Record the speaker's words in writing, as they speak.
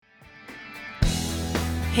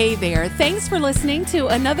Hey there, thanks for listening to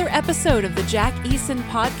another episode of the Jack Eason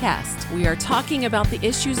podcast. We are talking about the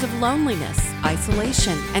issues of loneliness,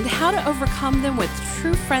 isolation, and how to overcome them with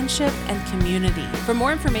true friendship and community. For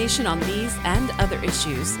more information on these and other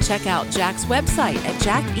issues, check out Jack's website at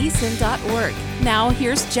jackeason.org. Now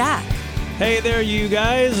here's Jack. Hey there, you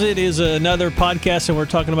guys. It is another podcast, and we're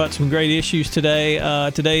talking about some great issues today.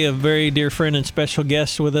 Today, a very dear friend and special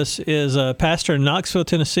guest with us is a pastor in Knoxville,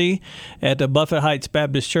 Tennessee at the Buffett Heights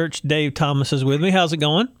Baptist Church. Dave Thomas is with me. How's it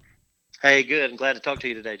going? Hey, good. I'm glad to talk to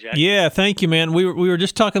you today, Jack. Yeah, thank you, man. We were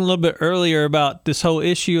just talking a little bit earlier about this whole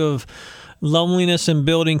issue of loneliness and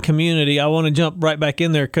building community. I want to jump right back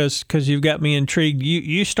in there because you've got me intrigued.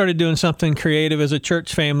 You started doing something creative as a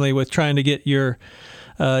church family with trying to get your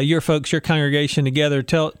folks, your congregation together.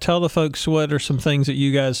 Tell the folks what are some things that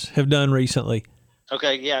you guys have done recently.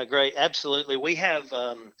 Okay, yeah, great. Absolutely. We have,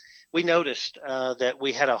 we noticed that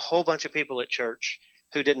we had a whole bunch of people at church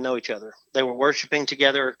who didn't know each other. They were worshiping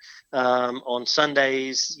together on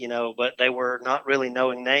Sundays, but they were not really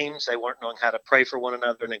knowing names. They weren't knowing how to pray for one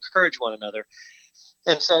another and encourage one another.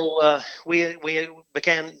 And so we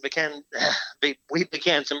began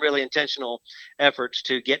some really intentional efforts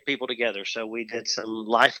to get people together. So we did some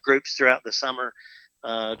life groups throughout the summer.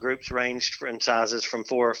 Groups ranged in sizes from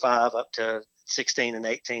 4 or 5 up to 16 and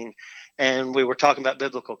 18. And we were talking about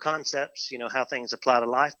biblical concepts, how things apply to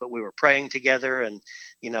life, but we were praying together and,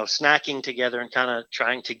 snacking together and kind of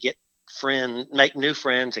trying to make new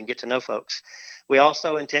friends and get to know folks. We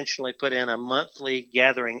also intentionally put in a monthly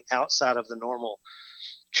gathering outside of the normal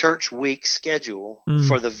church week schedule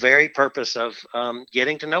for the very purpose of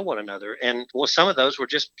getting to know one another. And some of those were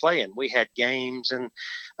just playing. We had games and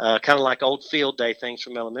kind of like old field day things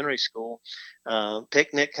from elementary school,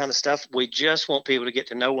 picnic kind of stuff. We just want people to get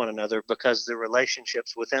to know one another because the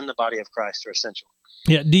relationships within the body of Christ are essential.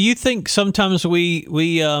 Yeah. Do you think sometimes we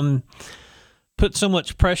put so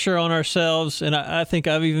much pressure on ourselves, and I think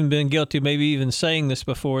I've even been guilty, maybe even saying this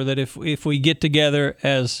before, that if we get together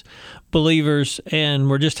as believers and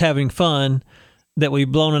we're just having fun, that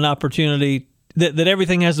we've blown an opportunity, that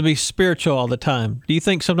everything has to be spiritual all the time? Do you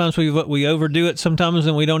think sometimes we overdo it sometimes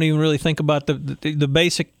and we don't even really think about the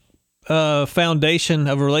basic foundation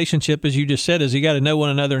of a relationship, as you just said, is you got to know one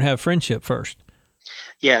another and have friendship first?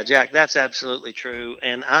 Yeah, Jack, that's absolutely true,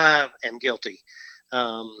 and I am guilty.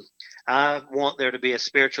 I want there to be a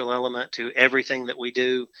spiritual element to everything that we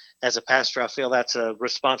do. As a pastor, I feel that's a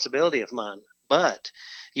responsibility of mine. But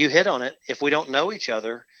you hit on it. If we don't know each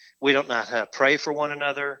other, we don't know how to pray for one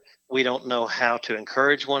another. We don't know how to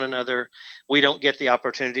encourage one another. We don't get the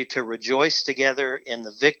opportunity to rejoice together in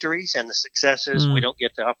the victories and the successes. We don't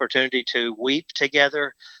get the opportunity to weep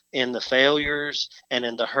together in the failures and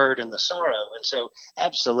in the hurt and the sorrow. And so,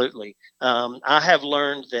 absolutely, I have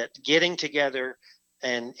learned that getting together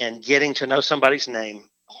and getting to know somebody's name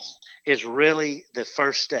is really the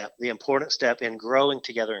first step, the important step in growing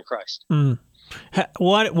together in Christ.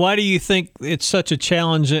 Why do you think it's such a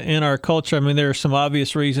challenge in our culture? I mean, there are some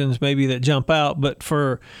obvious reasons maybe that jump out, but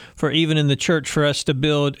for even in the church, for us to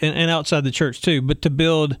build, and outside the church too, but to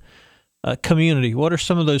build a community, what are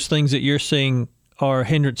some of those things that you're seeing are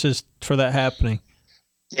hindrances for that happening?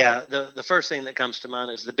 Yeah, the first thing that comes to mind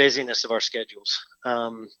is the busyness of our schedules.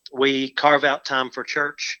 We carve out time for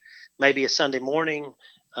church, maybe a Sunday morning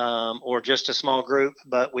or just a small group,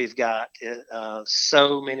 but we've got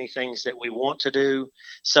so many things that we want to do,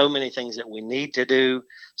 so many things that we need to do,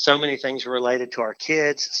 so many things related to our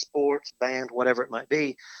kids, sports, band, whatever it might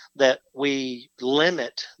be, that we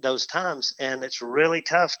limit those times. And it's really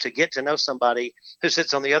tough to get to know somebody who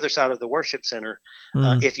sits on the other side of the worship center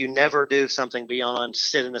if you never do something beyond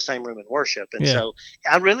sit in the same room and worship. And so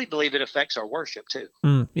I really believe it affects our worship too.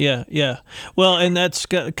 Yeah. Well, and that's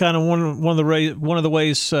kind of one of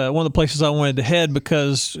the places I wanted to head,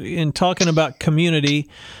 because in talking about community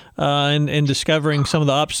and discovering some of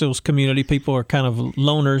the obstacles community, people are kind of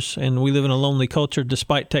loners, and we live in a lonely culture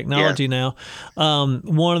despite technology now.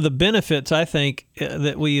 One of the benefits, I think,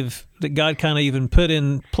 that God kind of even put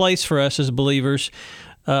in place for us as believers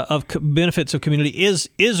of benefits of community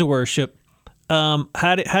is worship.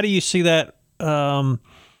 How do you see that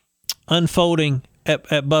unfolding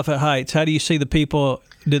at Buffett Heights? How do you see the people?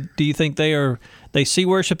 Do you think they see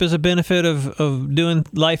worship as a benefit of doing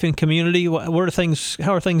life in community? How are things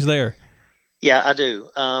there? Yeah, I do.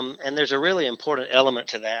 And there's a really important element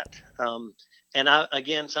to that.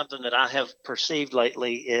 And something that I have perceived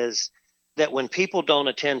lately is that when people don't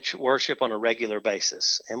attend worship on a regular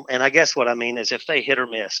basis, and I guess what I mean is if they hit or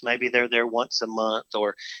miss, maybe they're there once a month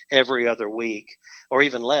or every other week or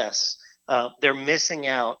even less, they're missing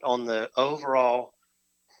out on the overall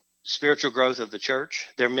spiritual growth of the church.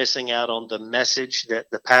 They're missing out on the message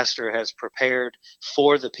that the pastor has prepared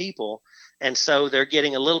for the people. And so they're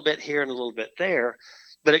getting a little bit here and a little bit there,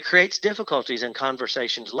 but it creates difficulties in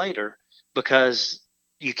conversations later because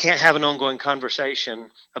you can't have an ongoing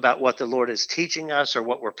conversation about what the Lord is teaching us or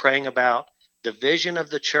what we're praying about, the vision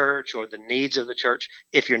of the church or the needs of the church,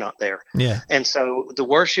 if you're not there. Yeah. And so the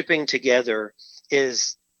worshiping together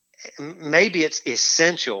is, maybe it's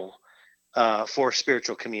essential for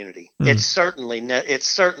spiritual community. It's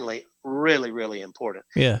certainly really, really important.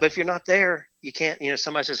 Yeah. But if you're not there, you can't,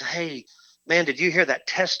 somebody says, "Hey, man, did you hear that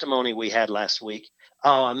testimony we had last week?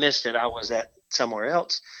 Oh, I missed it. I was at somewhere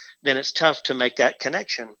else." Then it's tough to make that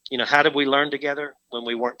connection. How did we learn together when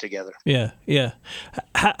we weren't together? Yeah, yeah.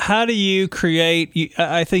 How do you create?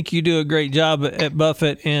 I think you do a great job at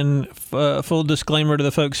Buffett. And full disclaimer to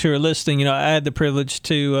the folks who are listening, I had the privilege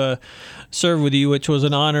to serve with you, which was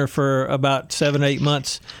an honor for about 7-8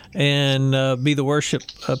 months, and be the worship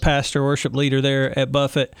pastor, worship leader there at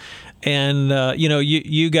Buffett. And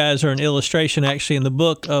you guys are an illustration, actually, in the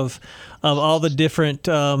book of all the different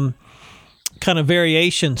kind of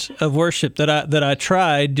variations of worship that I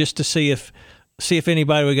tried just to see if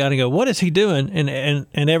anybody would go, "What is he doing?"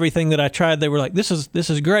 And everything that I tried, they were like, "This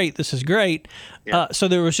is great, this is great." Yeah. So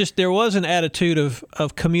there was an attitude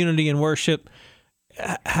of community and worship.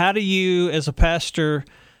 How do you, as a pastor,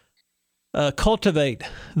 cultivate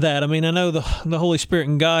that? I mean, I know the Holy Spirit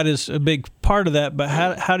and God is a big part of that, but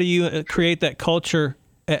how do you create that culture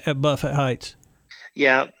at Buffett Heights?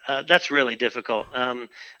 Yeah, that's really difficult.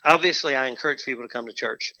 Obviously, I encourage people to come to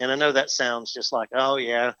church. And I know that sounds just like, oh,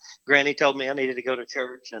 yeah, Granny told me I needed to go to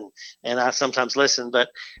church, and I sometimes listen. But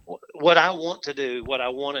what I want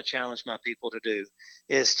to challenge my people to do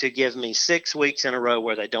is to give me 6 weeks in a row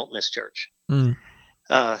where they don't miss church.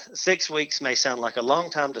 6 weeks may sound like a long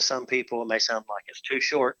time to some people. It may sound like it's too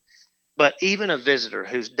short. But even a visitor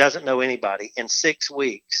who doesn't know anybody in 6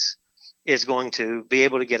 weeks is going to be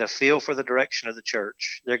able to get a feel for the direction of the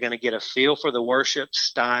church. They're going to get a feel for the worship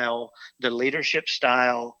style, the leadership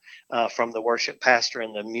style, from the worship pastor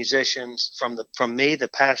and the musicians, from me, the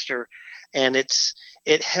pastor, and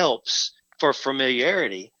it helps for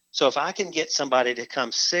familiarity. So if I can get somebody to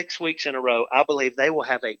come 6 weeks in a row, I believe they will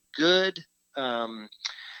have a good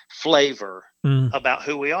flavor about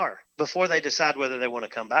who we are before they decide whether they want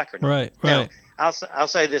to come back or not. Right. Now, I'll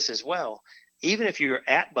say this as well. Even if you're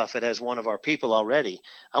at Buffett as one of our people already,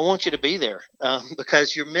 I want you to be there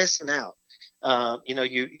because you're missing out.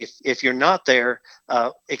 If you're not there,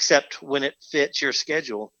 except when it fits your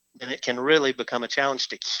schedule, then it can really become a challenge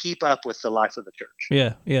to keep up with the life of the church.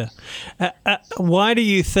 Yeah, yeah. Why do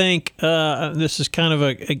you think this is kind of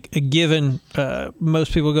a given?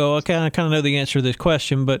 Most people go, okay, I kind of know the answer to this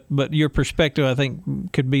question, but your perspective, I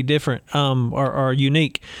think, could be different or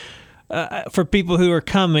unique for people who are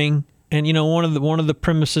coming. And one of the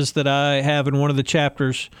premises that I have in one of the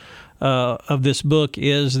chapters of this book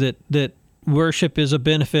is that worship is a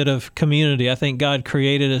benefit of community. I think God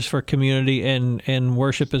created us for community, and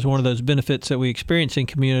worship is one of those benefits that we experience in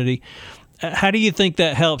community. How do you think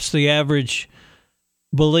that helps the average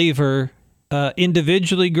believer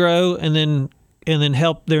individually grow, and then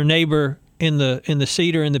help their neighbor in the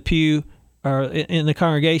seat or in the pew or in the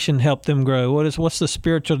congregation help them grow? What's the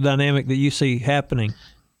spiritual dynamic that you see happening?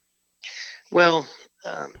 Well,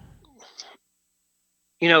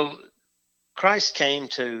 Christ came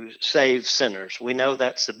to save sinners. We know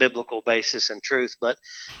that's the biblical basis and truth. But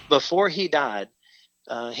before he died,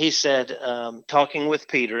 he said, talking with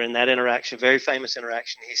Peter in that interaction, very famous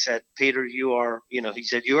interaction, he said, "Peter, you are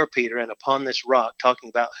Peter, and upon this rock," talking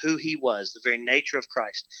about who he was, the very nature of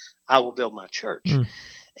Christ, "I will build my church."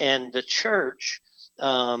 And the church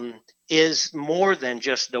is more than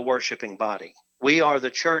just the worshiping body. We are the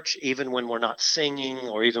church even when we're not singing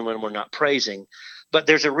or even when we're not praising. But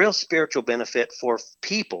there's a real spiritual benefit for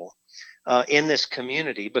people in this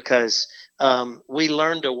community because we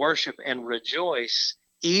learn to worship and rejoice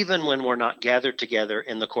even when we're not gathered together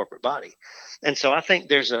in the corporate body. And so I think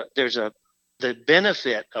the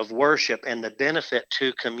benefit of worship and the benefit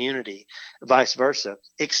to community, vice versa,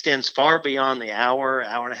 extends far beyond the hour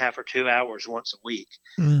and a half, or 2 hours once a week.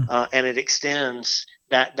 And it extends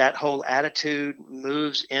that whole attitude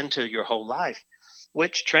moves into your whole life,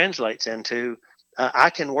 which translates into I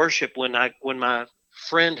can worship when my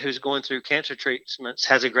friend who's going through cancer treatments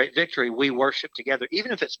has a great victory. We worship together,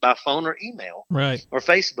 even if it's by phone or email, right, or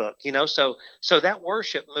Facebook. So that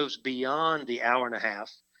worship moves beyond the hour and a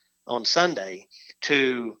half on Sunday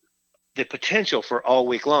to the potential for all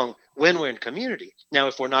week long when we're in community. Now,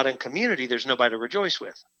 if we're not in community, there's nobody to rejoice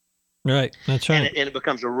with. Right. That's right. And it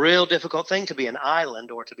becomes a real difficult thing to be an island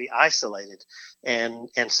or to be isolated, and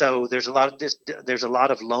so there's a lot of this. There's a lot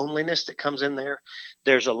of loneliness that comes in there.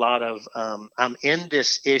 There's a lot of I'm in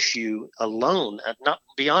this issue alone, not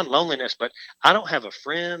beyond loneliness, but I don't have a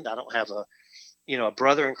friend. I don't have a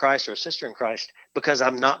brother in Christ or a sister in Christ because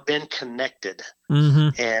I've not been connected.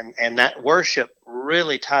 Mm-hmm. And that worship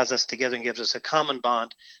really ties us together and gives us a common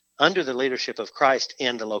bond under the leadership of Christ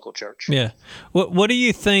in the local church. Yeah. What do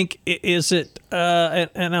you think? Is it?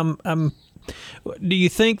 And I'm. Do you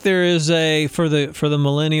think there is for the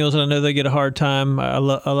millennials? And I know they get a hard time. I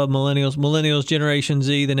love millennials. Millennials, Generation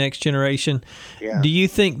Z, the next generation. Yeah. Do you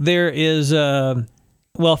think there is?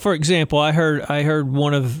 Well, for example, I heard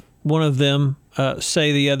one of them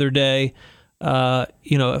say the other day,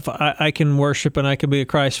 if I can worship and I can be a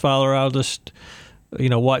Christ follower, I'll just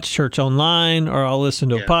watch church online, or I'll listen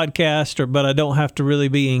to a podcast, but I don't have to really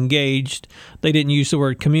be engaged. They didn't use the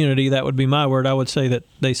word community. That would be my word. I would say that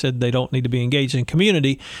they said they don't need to be engaged in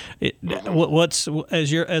community. What's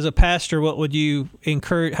as a pastor, what would you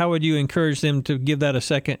encourage? How would you encourage them to give that a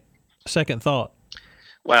second thought?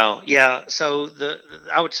 Well, yeah. So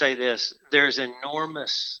I would say this: there's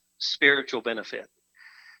enormous spiritual benefit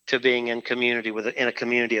to being in community in a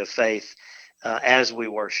community of faith. As we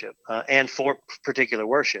worship and for particular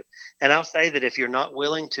worship. And I'll say that if you're not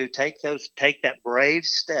willing to take that brave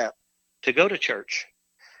step to go to church,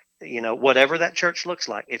 whatever that church looks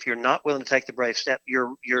like, if you're not willing to take the brave step,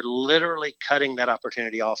 you're literally cutting that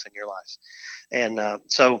opportunity off in your life. And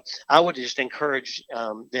so I would just encourage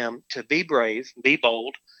them to be brave, be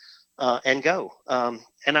bold, and go.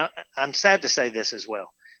 And I'm sad to say this as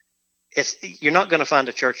well. You're not going to find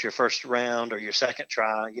a church your first round or your second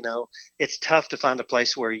try. It's tough to find a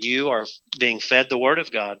place where you are being fed the Word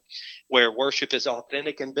of God, where worship is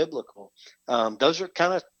authentic and biblical. Those are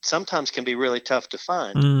sometimes can be really tough to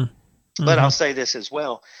find. Mm-hmm. But I'll say this as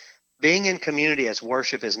well. Being in community as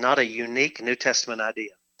worship is not a unique New Testament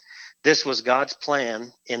idea. This was God's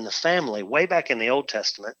plan in the family way back in the Old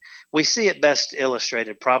Testament. We see it best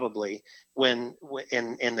illustrated probably when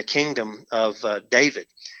in the kingdom of David.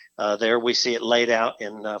 There we see it laid out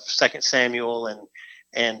in 2 Samuel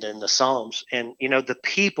and in the Psalms. And, the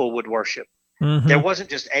people would worship. Mm-hmm. There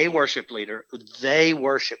wasn't just a worship leader. They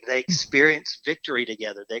worshiped. They experienced victory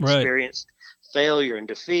together. They experienced failure and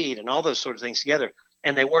defeat and all those sorts of things together.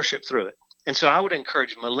 And they worshiped through it. And so I would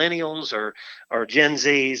encourage millennials or Gen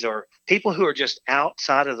Zs or people who are just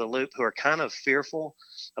outside of the loop, who are kind of fearful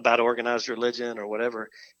about organized religion or whatever,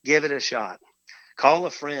 give it a shot. Call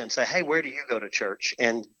a friend. Say, hey, where do you go to church?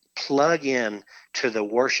 And plug in to the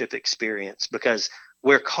worship experience, because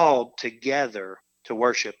we're called together to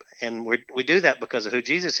worship, and we do that because of who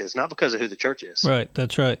Jesus is, not because of who the church is. Right,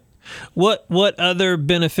 that's right. What other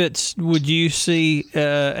benefits would you see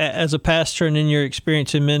as a pastor and in your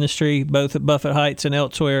experience in ministry, both at Buffett Heights and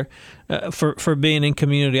elsewhere, for being in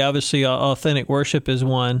community? Obviously, authentic worship is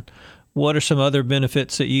one. What are some other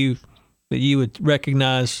benefits that you would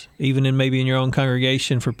recognize, even maybe in your own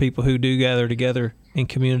congregation, for people who do gather together in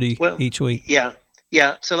community each week?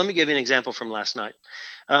 Yeah. So let me give you an example from last night.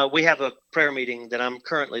 We have a prayer meeting that I'm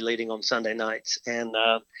currently leading on Sunday nights, and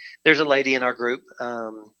there's a lady in our group,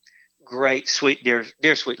 great, sweet,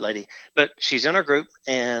 dear, sweet lady, but she's in our group,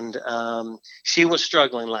 and she was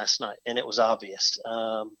struggling last night, and it was obvious.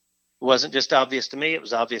 It wasn't just obvious to me, it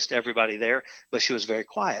was obvious to everybody there, but she was very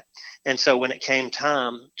quiet. And so when it came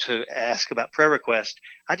time to ask about prayer requests,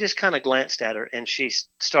 I just kind of glanced at her, and she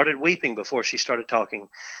started weeping before she started talking.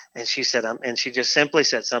 And she said, and she just simply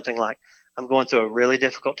said something like, I'm going through a really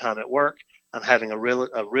difficult time at work. I'm having a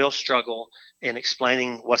real struggle in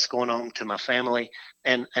explaining what's going on to my family,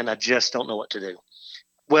 and I just don't know what to do.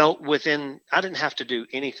 Well, I didn't have to do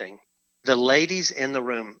anything. The ladies in the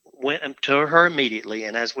room went to her immediately,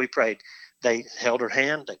 and as we prayed, they held her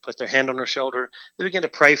hand, they put their hand on her shoulder, they began to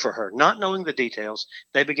pray for her. Not knowing the details,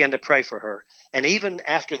 they began to pray for her. And even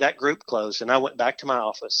after that group closed and I went back to my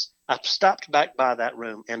office, I stopped back by that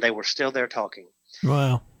room, and they were still there talking.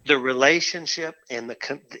 Wow. The relationship and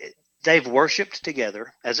they've worshiped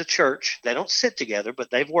together as a church. They don't sit together,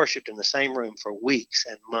 but they've worshiped in the same room for weeks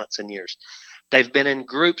and months and years. They've been in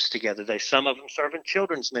groups together. Some of them serve in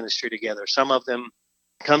children's ministry together. Some of them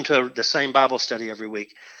come to the same Bible study every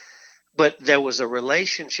week. But there was a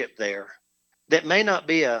relationship there that may not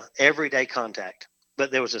be a everyday contact,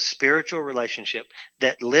 but there was a spiritual relationship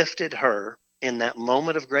that lifted her in that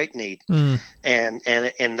moment of great need. And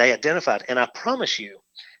they identified. And I promise you,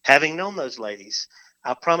 having known those ladies,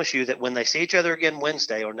 I promise you that when they see each other again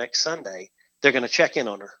Wednesday or next Sunday, they're going to check in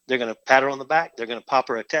on her. They're going to pat her on the back. They're going to pop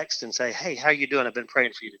her a text and say, "Hey, how are you doing? I've been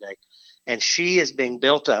praying for you today." And she is being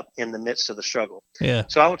built up in the midst of the struggle. Yeah.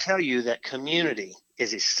 So I will tell you that community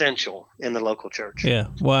is essential in the local church. Yeah.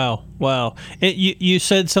 Wow. You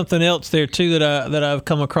said something else there too that I've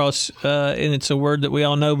come across, and it's a word that we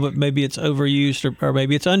all know, but maybe it's overused or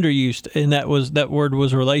maybe it's underused. And that word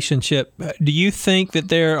was relationship. Do you think that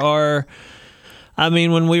there are? I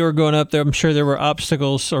mean, when we were growing up, I'm sure there were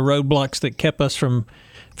obstacles or roadblocks that kept us from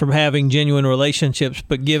having genuine relationships.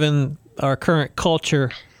 But given our current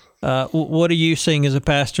culture, what are you seeing as a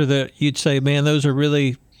pastor that you'd say, man, those are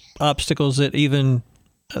really obstacles that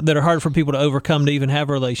are hard for people to overcome to even have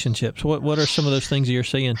relationships? What are some of those things that you're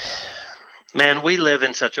seeing? Man, we live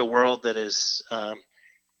in such a world that is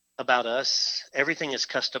about us. Everything is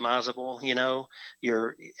customizable,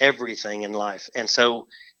 your everything in life. And so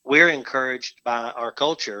we're encouraged by our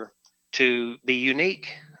culture to be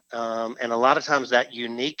unique. And a lot of times that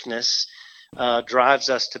uniqueness drives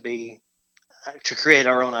us to create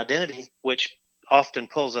our own identity, which often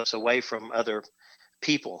pulls us away from other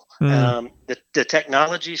people. The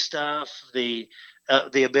technology stuff, the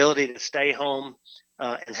ability to stay home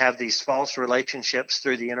and have these false relationships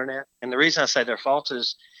through the internet. And the reason I say they're false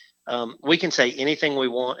is we can say anything we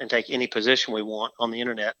want and take any position we want on the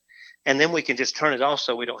internet, and then we can just turn it off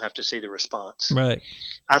so we don't have to see the response. Right.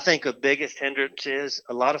 I think the biggest hindrance is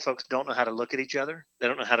a lot of folks don't know how to look at each other. They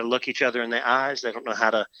don't know how to look each other in the eyes. They don't know how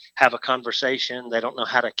to have a conversation. They don't know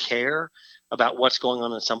how to care about what's going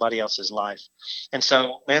on in somebody else's life. And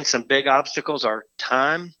so, man, some big obstacles are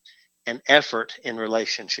time and effort in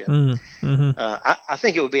relationship. Mm-hmm. I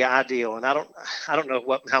think it would be ideal, and I don't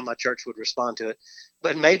know how my church would respond to it,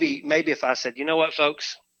 but maybe if I said, you know what,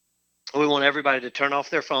 folks, we want everybody to turn off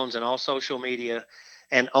their phones and all social media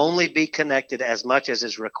and only be connected as much as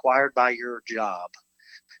is required by your job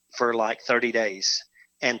for like 30 days,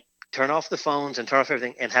 and turn off the phones and turn off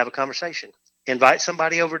everything and have a conversation. Invite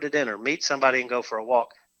somebody over to dinner, meet somebody and go for a walk,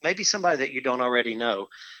 maybe somebody that you don't already know,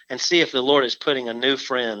 and see if the Lord is putting a new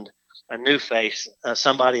friend, a new face,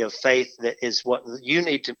 somebody of faith that is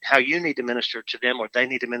how you need to minister to them, or they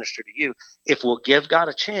need to minister to you. If we'll give God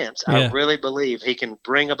a chance, I really believe he can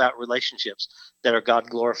bring about relationships that are God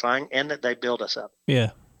glorifying and that they build us up. Yeah,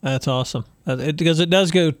 that's awesome. Because it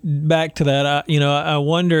does go back to that. I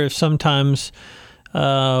wonder if sometimes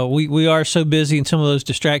we are so busy and some of those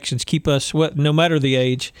distractions keep us, no matter the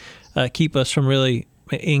age, keep us from really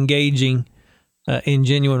engaging in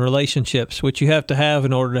genuine relationships, which you have to have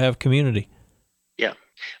in order to have community. Yeah.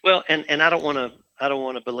 Well, and I don't want to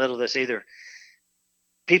belittle this either.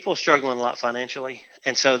 People are struggling a lot financially,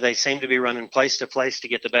 and so they seem to be running place to place to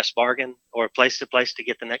get the best bargain, or place to place to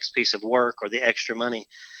get the next piece of work or the extra money.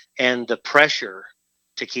 And the pressure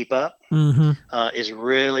to keep up is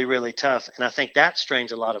really, really tough. And I think that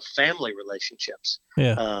strains a lot of family relationships.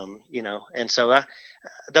 Yeah. And so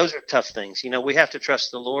those are tough things. We have to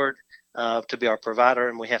trust the Lord to be our provider,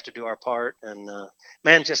 and we have to do our part. And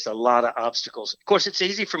man, just a lot of obstacles. Of course, it's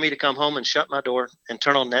easy for me to come home and shut my door and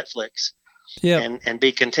turn on Netflix and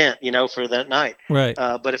be content, for that night. Right.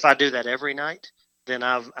 But if I do that every night, then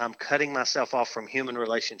I'm cutting myself off from human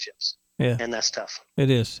relationships. Yeah. And that's tough. It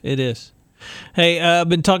is. Hey, I've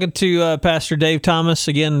been talking to Pastor Dave Thomas,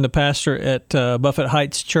 again, the pastor at Buffett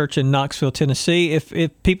Heights Church in Knoxville, Tennessee. If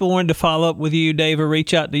people wanted to follow up with you, Dave, or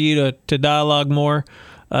reach out to you to dialogue more,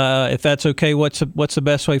 if that's okay, what's the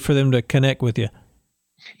best way for them to connect with you?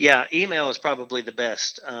 Yeah, email is probably the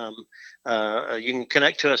best. You can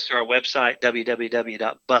connect to us through our website,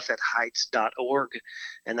 www.buffettheights.org,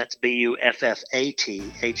 and that's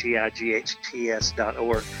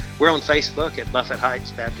BuffetHeights.org. We're on Facebook at Buffett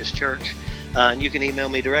Heights Baptist Church, and you can email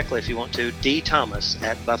me directly if you want to,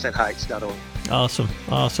 dthomas@buffettheights.org.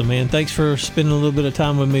 Awesome, man. Thanks for spending a little bit of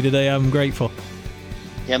time with me today. I'm grateful.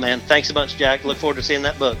 Yeah, man. Thanks a bunch, Jack. Look forward to seeing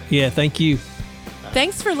that book. Yeah, thank you.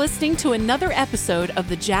 Thanks for listening to another episode of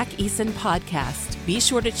the Jack Eason Podcast. Be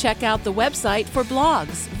sure to check out the website for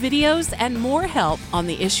blogs, videos, and more help on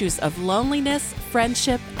the issues of loneliness,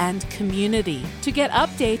 friendship, and community. To get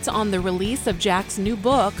updates on the release of Jack's new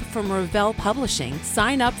book from Revell Publishing,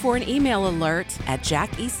 sign up for an email alert at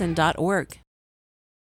jackeason.org.